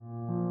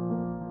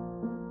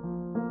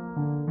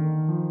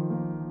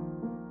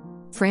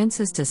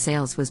Francis de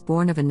Sales was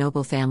born of a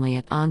noble family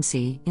at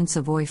Annecy, in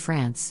Savoy,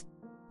 France.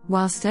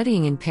 While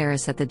studying in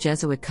Paris at the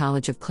Jesuit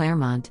College of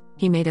Clermont,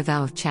 he made a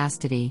vow of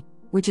chastity,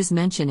 which is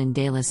mentioned in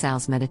De La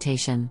Salle's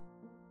Meditation.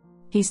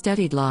 He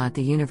studied law at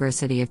the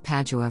University of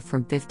Padua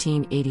from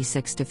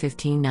 1586 to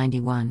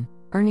 1591,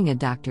 earning a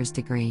doctor's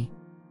degree.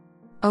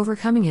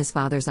 Overcoming his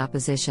father's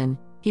opposition,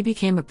 he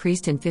became a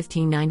priest in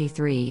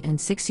 1593 and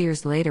 6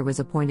 years later was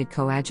appointed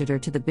coadjutor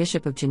to the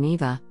Bishop of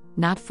Geneva,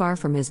 not far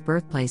from his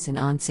birthplace in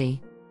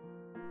Annecy.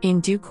 In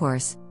due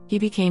course, he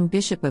became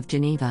Bishop of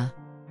Geneva.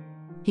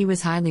 He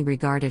was highly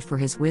regarded for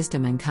his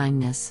wisdom and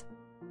kindness.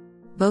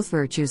 Both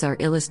virtues are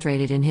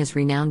illustrated in his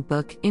renowned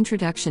book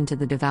Introduction to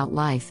the Devout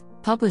Life,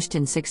 published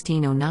in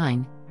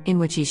 1609, in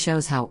which he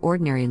shows how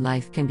ordinary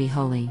life can be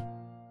holy.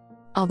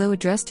 Although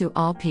addressed to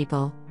all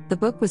people, the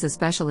book was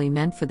especially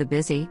meant for the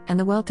busy and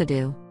the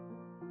well-to-do.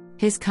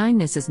 His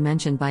kindness is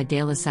mentioned by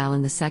De La Salle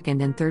in the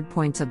second and third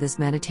points of this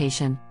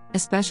meditation,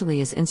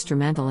 especially as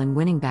instrumental in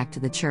winning back to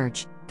the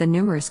Church the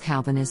numerous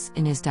Calvinists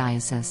in his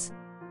diocese.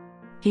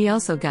 He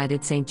also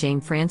guided Saint Jane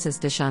Frances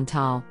de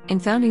Chantal in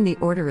founding the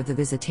Order of the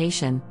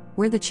Visitation,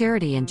 where the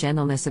charity and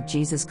gentleness of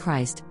Jesus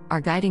Christ are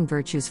guiding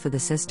virtues for the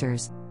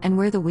sisters, and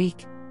where the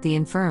weak, the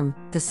infirm,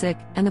 the sick,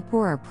 and the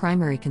poor are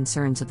primary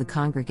concerns of the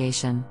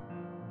congregation.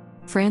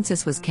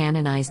 Francis was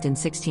canonized in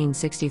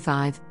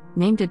 1665,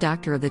 named a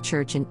Doctor of the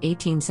Church in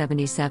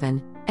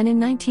 1877, and in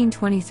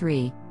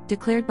 1923,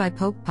 declared by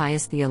Pope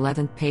Pius XI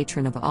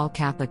patron of all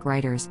Catholic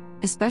writers,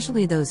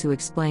 especially those who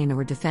explain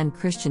or defend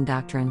Christian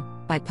doctrine,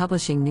 by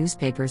publishing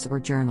newspapers or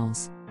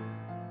journals.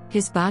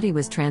 His body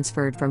was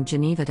transferred from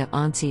Geneva to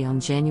Annecy on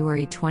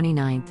January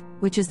 29,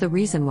 which is the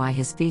reason why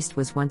his feast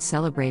was once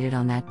celebrated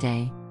on that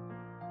day.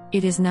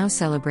 It is now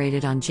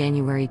celebrated on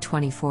January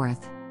 24.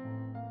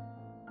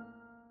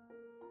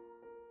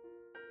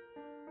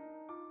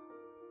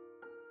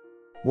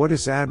 What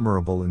is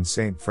admirable in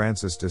St.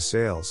 Francis de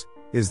Sales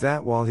is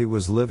that while he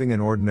was living an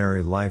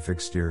ordinary life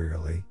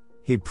exteriorly,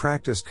 he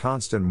practiced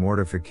constant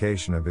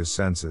mortification of his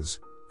senses,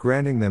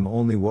 granting them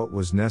only what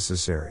was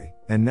necessary,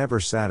 and never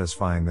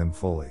satisfying them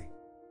fully.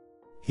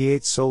 He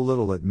ate so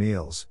little at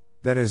meals,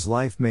 that his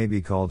life may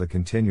be called a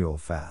continual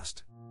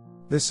fast.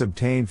 This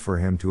obtained for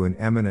him to an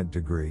eminent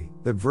degree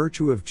the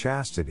virtue of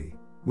chastity,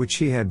 which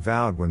he had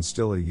vowed when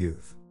still a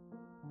youth.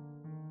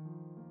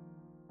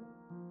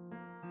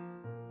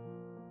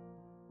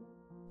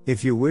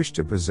 If you wish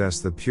to possess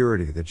the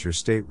purity that your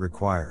state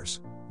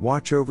requires,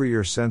 watch over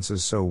your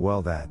senses so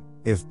well that,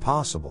 if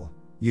possible,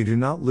 you do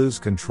not lose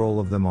control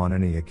of them on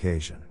any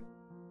occasion.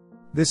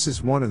 This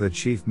is one of the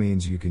chief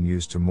means you can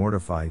use to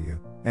mortify you,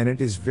 and it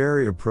is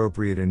very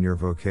appropriate in your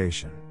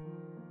vocation.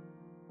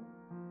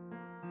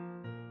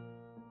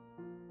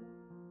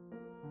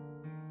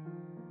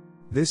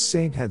 This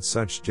saint had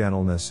such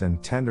gentleness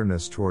and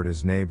tenderness toward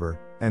his neighbor,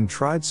 and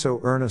tried so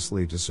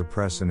earnestly to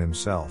suppress in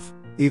himself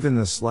even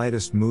the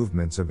slightest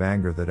movements of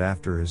anger that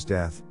after his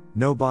death,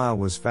 no bile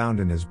was found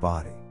in his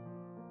body.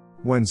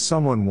 When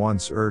someone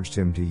once urged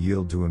him to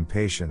yield to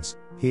impatience,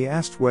 he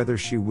asked whether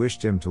she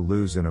wished him to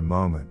lose in a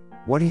moment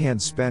what he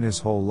had spent his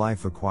whole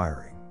life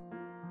acquiring.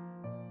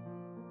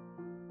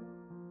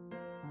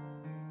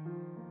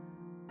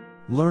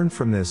 Learn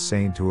from this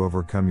saint to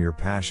overcome your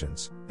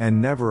passions,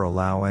 and never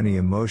allow any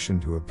emotion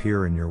to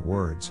appear in your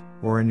words,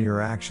 or in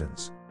your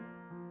actions.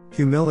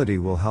 Humility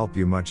will help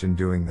you much in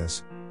doing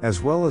this,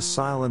 as well as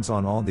silence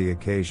on all the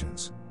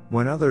occasions,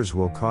 when others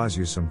will cause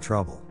you some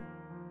trouble.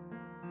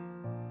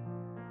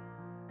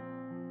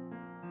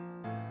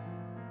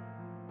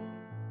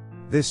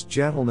 This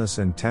gentleness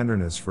and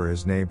tenderness for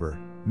his neighbor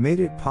made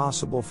it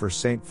possible for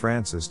St.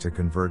 Francis to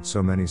convert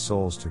so many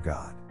souls to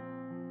God.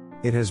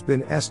 It has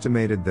been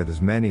estimated that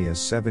as many as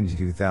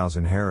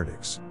 72,000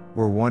 heretics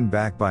were won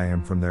back by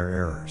him from their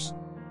errors.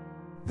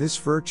 This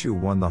virtue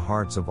won the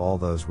hearts of all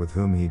those with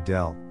whom he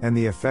dealt, and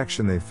the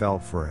affection they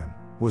felt for him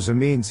was a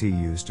means he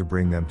used to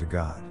bring them to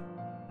God.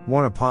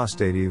 One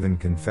apostate even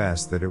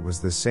confessed that it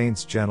was the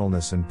saint's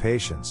gentleness and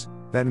patience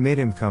that made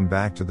him come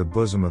back to the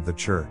bosom of the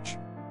Church.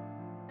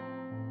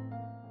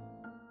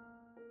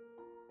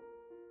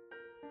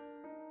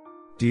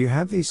 Do you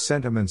have these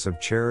sentiments of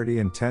charity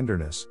and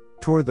tenderness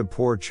toward the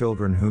poor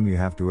children whom you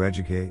have to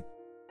educate?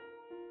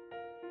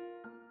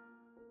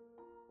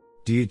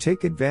 Do you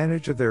take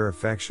advantage of their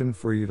affection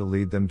for you to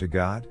lead them to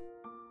God?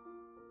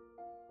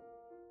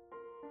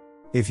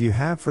 If you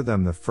have for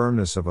them the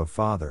firmness of a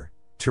father,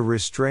 to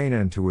restrain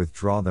and to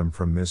withdraw them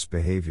from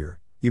misbehavior,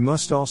 you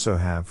must also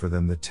have for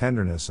them the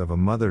tenderness of a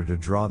mother to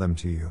draw them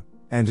to you,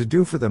 and to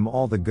do for them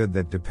all the good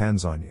that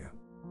depends on you.